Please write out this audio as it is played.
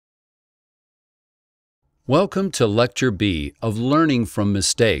Welcome to Lecture B of Learning from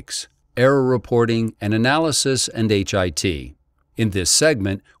Mistakes, Error Reporting and Analysis and HIT. In this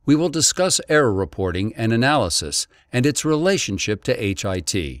segment, we will discuss error reporting and analysis and its relationship to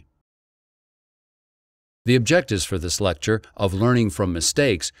HIT. The objectives for this lecture of Learning from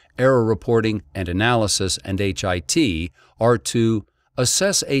Mistakes, Error Reporting and Analysis and HIT are to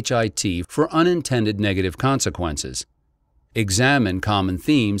assess HIT for unintended negative consequences, examine common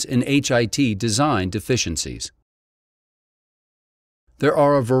themes in HIT design deficiencies. There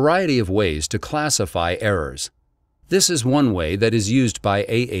are a variety of ways to classify errors. This is one way that is used by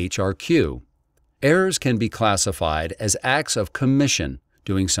AHRQ. Errors can be classified as acts of commission,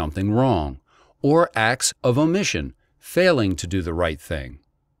 doing something wrong, or acts of omission, failing to do the right thing.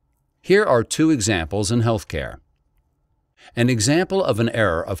 Here are two examples in healthcare. An example of an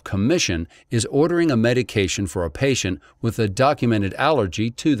error of commission is ordering a medication for a patient with a documented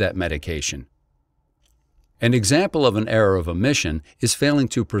allergy to that medication. An example of an error of omission is failing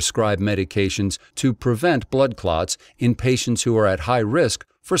to prescribe medications to prevent blood clots in patients who are at high risk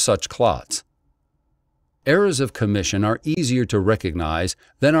for such clots. Errors of commission are easier to recognize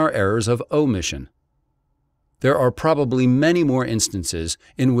than are errors of omission. There are probably many more instances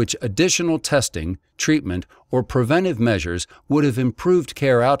in which additional testing, treatment, or preventive measures would have improved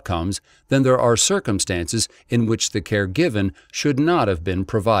care outcomes than there are circumstances in which the care given should not have been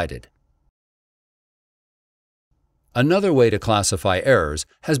provided. Another way to classify errors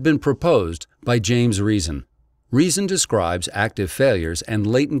has been proposed by James Reason. Reason describes active failures and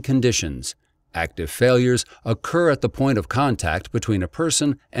latent conditions. Active failures occur at the point of contact between a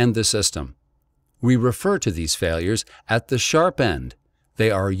person and the system. We refer to these failures at the sharp end. They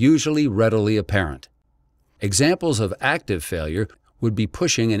are usually readily apparent. Examples of active failure would be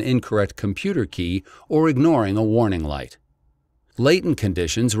pushing an incorrect computer key or ignoring a warning light. Latent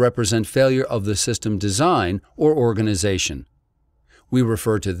conditions represent failure of the system design or organization. We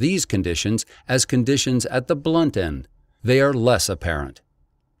refer to these conditions as conditions at the blunt end. They are less apparent.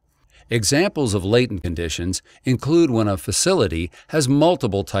 Examples of latent conditions include when a facility has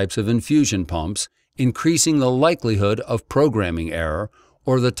multiple types of infusion pumps, increasing the likelihood of programming error,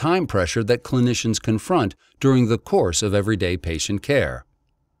 or the time pressure that clinicians confront during the course of everyday patient care.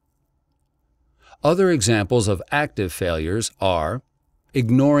 Other examples of active failures are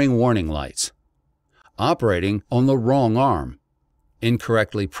ignoring warning lights, operating on the wrong arm,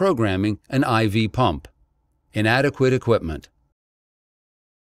 incorrectly programming an IV pump, inadequate equipment.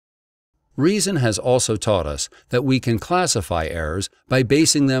 Reason has also taught us that we can classify errors by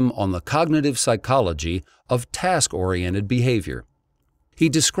basing them on the cognitive psychology of task-oriented behavior. He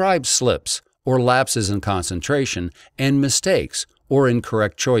describes slips, or lapses in concentration, and mistakes, or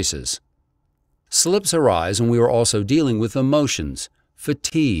incorrect choices. Slips arise when we are also dealing with emotions,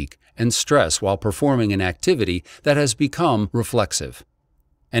 fatigue, and stress while performing an activity that has become reflexive.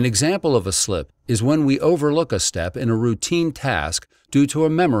 An example of a slip is when we overlook a step in a routine task due to a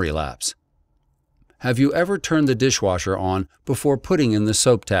memory lapse. Have you ever turned the dishwasher on before putting in the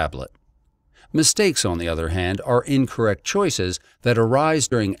soap tablet? Mistakes, on the other hand, are incorrect choices that arise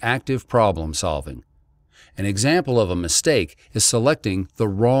during active problem solving. An example of a mistake is selecting the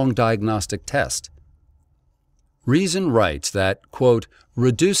wrong diagnostic test. Reason writes that, quote,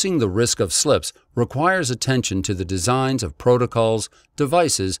 reducing the risk of slips requires attention to the designs of protocols,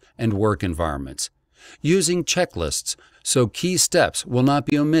 devices, and work environments, using checklists so key steps will not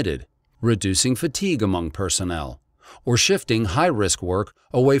be omitted, reducing fatigue among personnel, or shifting high-risk work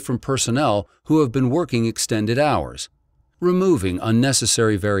away from personnel who have been working extended hours, removing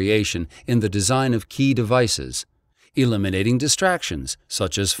unnecessary variation in the design of key devices, eliminating distractions,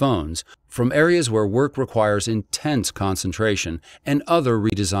 such as phones, from areas where work requires intense concentration, and other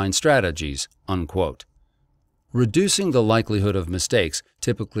redesign strategies, unquote. Reducing the likelihood of mistakes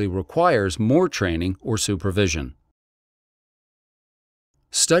typically requires more training or supervision.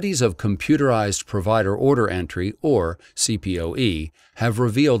 Studies of computerized provider order entry, or CPOE, have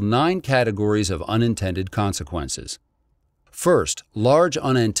revealed 9 categories of unintended consequences. First, large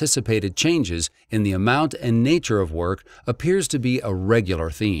unanticipated changes in the amount and nature of work appears to be a regular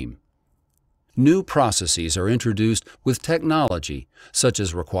theme. New processes are introduced with technology, such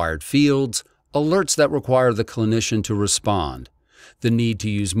as required fields, alerts that require the clinician to respond, the need to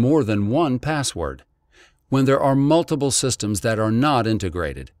use more than one password, when there are multiple systems that are not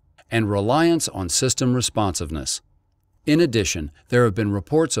integrated, and reliance on system responsiveness. In addition, there have been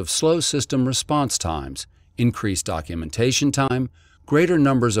reports of slow system response times, increased documentation time, greater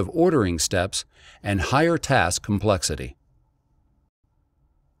numbers of ordering steps, and higher task complexity.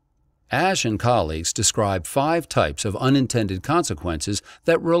 Ash and colleagues describe 5 types of unintended consequences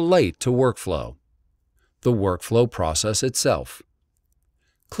that relate to workflow. the workflow process itself.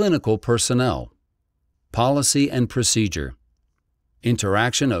 Clinical personnel, policy and procedure,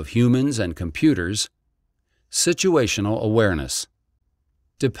 interaction of humans and computers, situational awareness.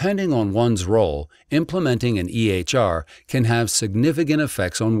 Depending on one's role, implementing an EHR can have significant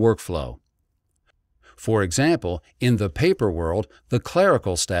effects on workflow. For example, in the paper world, the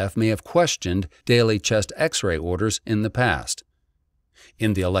clerical staff may have questioned daily chest X-ray orders in the past.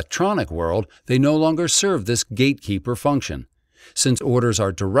 In the electronic world, they no longer serve this gatekeeper function, since orders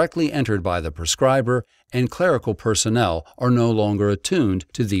are directly entered by the prescriber and clerical personnel are no longer attuned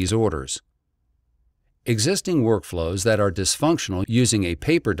to these orders. Existing workflows that are dysfunctional using a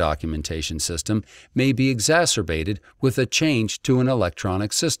paper documentation system may be exacerbated with a change to an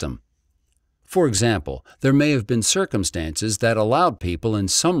electronic system. For example, there may have been circumstances that allowed people in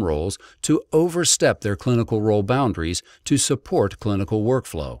some roles to overstep their clinical role boundaries to support clinical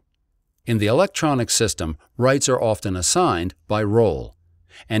workflow. In the electronic system, rights are often assigned by role,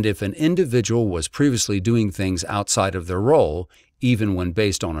 and if an individual was previously doing things outside of their role, even when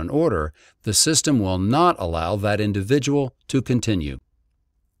based on an order, the system will not allow that individual to continue.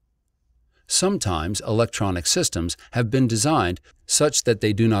 Sometimes electronic systems have been designed such that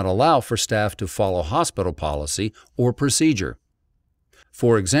they do not allow for staff to follow hospital policy or procedure.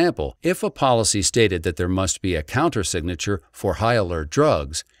 For example, if a policy stated that there must be a countersignature for high-alert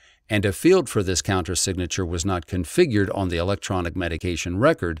drugs, and a field for this countersignature was not configured on the electronic medication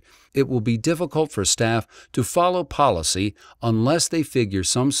record, it will be difficult for staff to follow policy unless they figure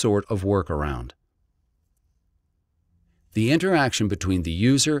some sort of workaround. The interaction between the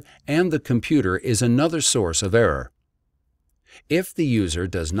user and the computer is another source of error. If the user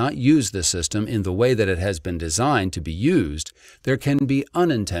does not use the system in the way that it has been designed to be used, there can be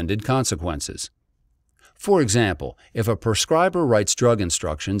unintended consequences. For example, if a prescriber writes drug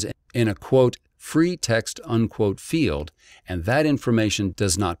instructions in a quote, free text unquote field, and that information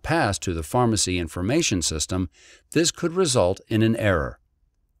does not pass to the pharmacy information system, this could result in an error.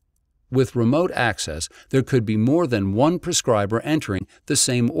 With remote access, there could be more than one prescriber entering the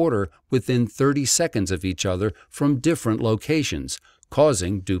same order within 30 seconds of each other from different locations,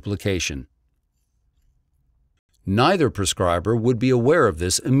 causing duplication. Neither prescriber would be aware of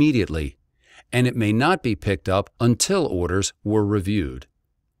this immediately, and it may not be picked up until orders were reviewed.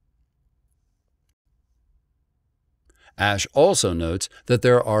 Ash also notes that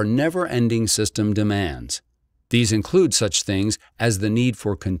there are never-ending system demands. These include such things as the need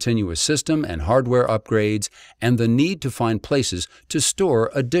for continuous system and hardware upgrades and the need to find places to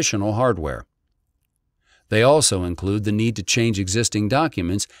store additional hardware. They also include the need to change existing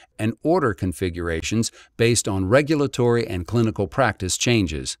documents and order configurations based on regulatory and clinical practice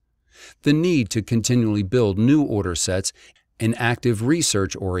changes, the need to continually build new order sets in active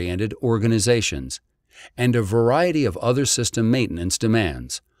research-oriented organizations, and a variety of other system maintenance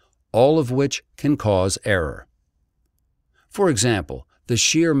demands, all of which can cause error. For example, the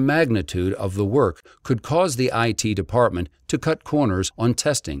sheer magnitude of the work could cause the IT department to cut corners on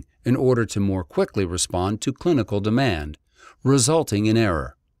testing in order to more quickly respond to clinical demand, resulting in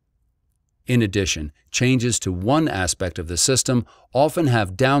error. In addition, changes to one aspect of the system often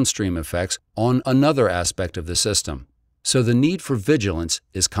have downstream effects on another aspect of the system, so the need for vigilance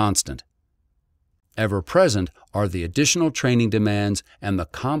is constant. Ever present are the additional training demands and the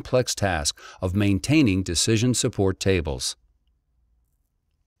complex task of maintaining decision support tables.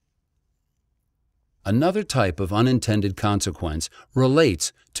 Another type of unintended consequence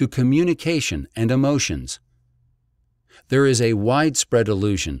relates to communication and emotions. There is a widespread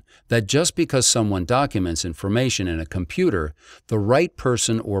illusion that just because someone documents information in a computer, the right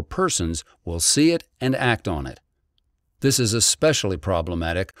person or persons will see it and act on it. This is especially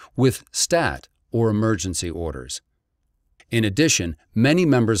problematic with STAT or emergency orders. In addition, many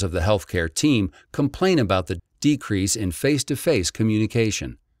members of the healthcare team complain about the decrease in face-to-face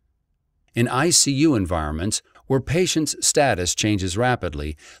communication. In ICU environments, where patients' status changes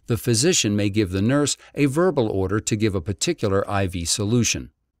rapidly, the physician may give the nurse a verbal order to give a particular IV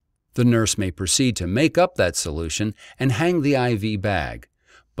solution. The nurse may proceed to make up that solution and hang the IV bag,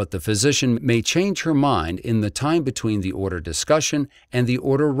 but the physician may change her mind in the time between the order discussion and the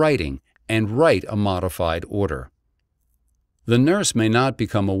order writing and write a modified order. The nurse may not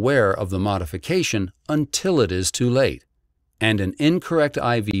become aware of the modification until it is too late, and an incorrect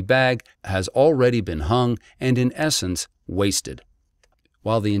IV bag has already been hung and, in essence, wasted.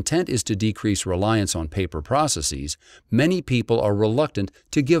 While the intent is to decrease reliance on paper processes, many people are reluctant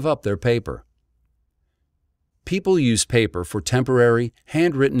to give up their paper. People use paper for temporary,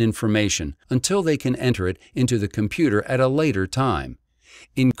 handwritten information until they can enter it into the computer at a later time,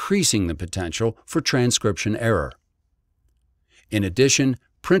 increasing the potential for transcription error. In addition,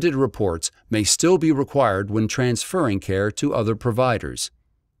 printed reports may still be required when transferring care to other providers.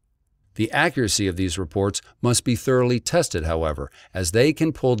 The accuracy of these reports must be thoroughly tested, however, as they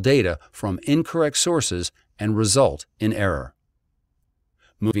can pull data from incorrect sources and result in error.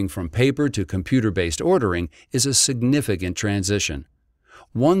 Moving from paper to computer-based ordering is a significant transition,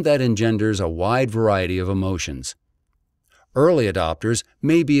 one that engenders a wide variety of emotions. Early adopters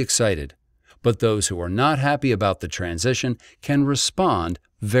may be excited, but those who are not happy about the transition can respond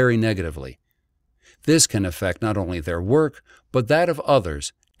very negatively. This can affect not only their work, but that of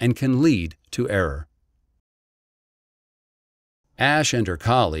others, and can lead to error. Ash and her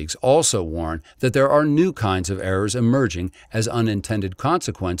colleagues also warn that there are new kinds of errors emerging as unintended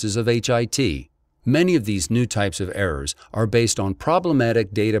consequences of HIT. Many of these new types of errors are based on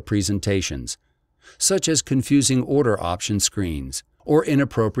problematic data presentations, such as confusing order option screens or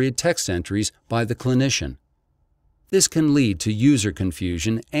inappropriate text entries by the clinician. This can lead to user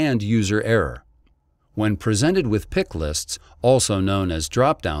confusion and user error. When presented with pick lists, also known as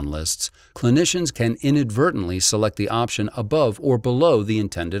drop-down lists, clinicians can inadvertently select the option above or below the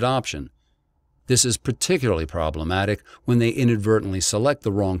intended option. This is particularly problematic when they inadvertently select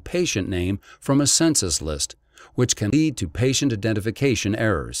the wrong patient name from a census list, which can lead to patient identification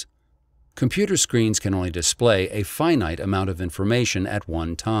errors. Computer screens can only display a finite amount of information at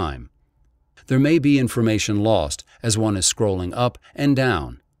one time. There may be information lost as one is scrolling up and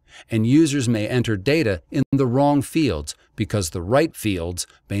down, and users may enter data in the wrong fields because the right fields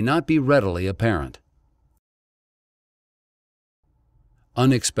may not be readily apparent.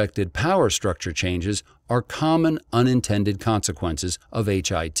 Unexpected power structure changes are common unintended consequences of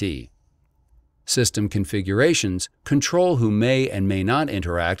HIT. System configurations control who may and may not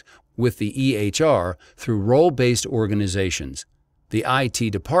interact with the EHR through role-based organizations. The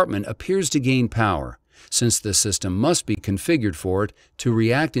IT department appears to gain power, since the system must be configured for it to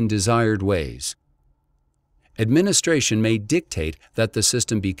react in desired ways. Administration may dictate that the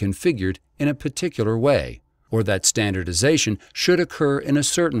system be configured in a particular way, or that standardization should occur in a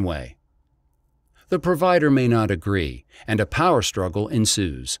certain way. The provider may not agree, and a power struggle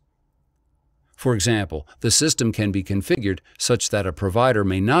ensues. For example, the system can be configured such that a provider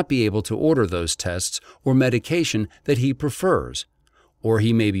may not be able to order those tests or medication that he prefers, or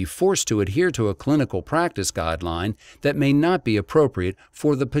he may be forced to adhere to a clinical practice guideline that may not be appropriate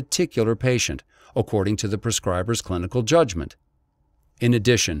for the particular patient, according to the prescriber's clinical judgment. In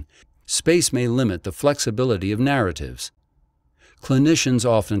addition, space may limit the flexibility of narratives. Clinicians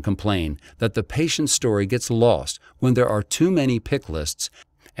often complain that the patient's story gets lost when there are too many pick lists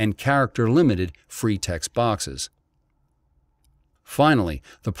and character-limited free text boxes. Finally,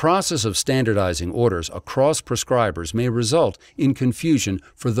 the process of standardizing orders across prescribers may result in confusion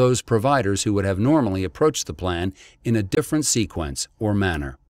for those providers who would have normally approached the plan in a different sequence or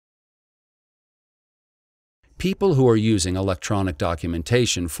manner. People who are using electronic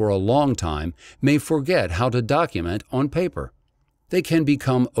documentation for a long time may forget how to document on paper. They can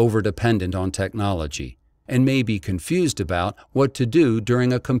become overdependent on technology and may be confused about what to do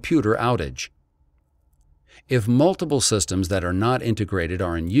during a computer outage. If multiple systems that are not integrated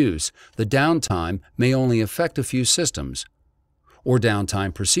are in use, the downtime may only affect a few systems, or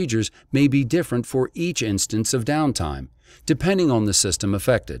downtime procedures may be different for each instance of downtime, depending on the system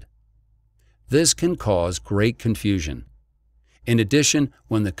affected. This can cause great confusion. In addition,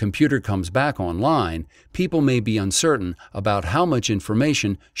 when the computer comes back online, people may be uncertain about how much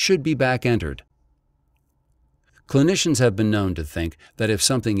information should be back entered. Clinicians have been known to think that if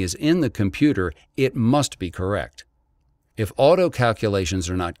something is in the computer, it must be correct. If auto calculations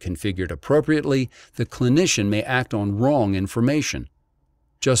are not configured appropriately, the clinician may act on wrong information.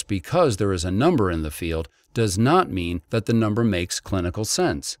 Just because there is a number in the field does not mean that the number makes clinical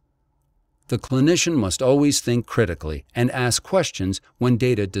sense. The clinician must always think critically and ask questions when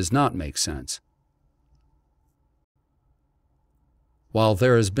data does not make sense. While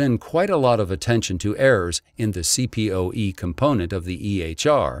there has been quite a lot of attention to errors in the CPOE component of the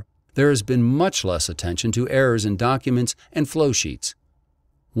EHR, there has been much less attention to errors in documents and flowsheets.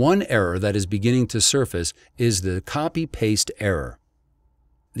 One error that is beginning to surface is the copy-paste error.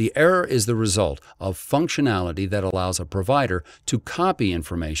 The error is the result of functionality that allows a provider to copy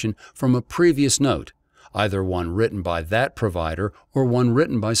information from a previous note, either one written by that provider or one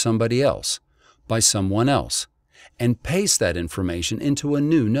written by somebody else, by someone else, and paste that information into a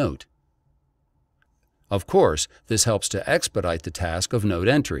new note. Of course, this helps to expedite the task of note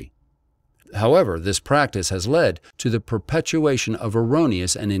entry. However, this practice has led to the perpetuation of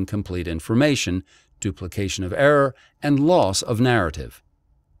erroneous and incomplete information duplication of error, and loss of narrative.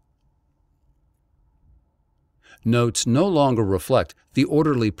 Notes no longer reflect the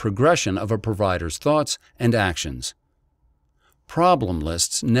orderly progression of a provider's thoughts and actions. Problem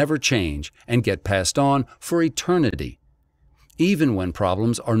lists never change and get passed on for eternity, even when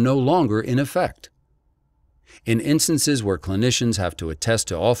problems are no longer in effect. In instances where clinicians have to attest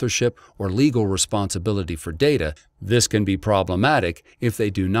to authorship or legal responsibility for data, this can be problematic if they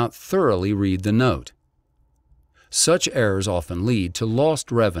do not thoroughly read the note. Such errors often lead to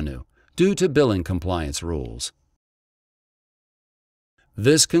lost revenue due to billing compliance rules.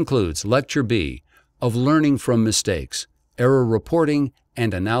 This concludes Lecture B of Learning from Mistakes, Error Reporting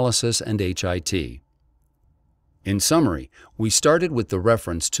and Analysis and HIT. In summary, we started with the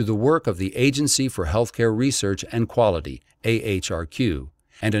reference to the work of the Agency for Healthcare Research and Quality, AHRQ,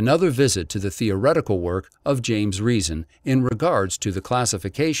 and another visit to the theoretical work of James Reason in regards to the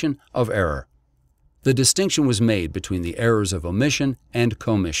classification of error. The distinction was made between the errors of omission and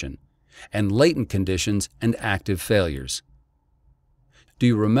commission, and latent conditions and active failures. Do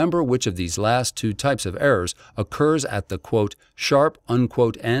you remember which of these last two types of errors occurs at the quote, sharp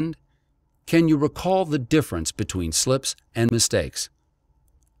unquote end? Can you recall the difference between slips and mistakes?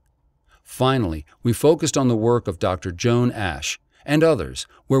 Finally, we focused on the work of Dr. Joan Ash and others,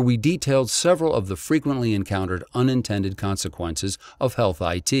 where we detailed several of the frequently encountered unintended consequences of health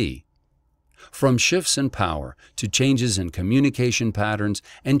IT. From shifts in power to changes in communication patterns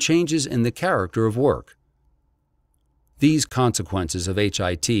and changes in the character of work. These consequences of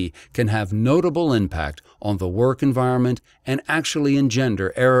HIT can have notable impact on the work environment and actually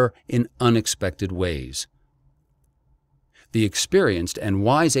engender error in unexpected ways. The experienced and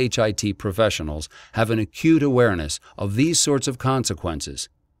wise HIT professionals have an acute awareness of these sorts of consequences.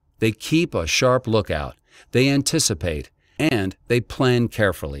 They keep a sharp lookout, they anticipate, and they plan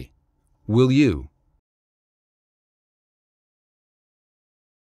carefully. Will you?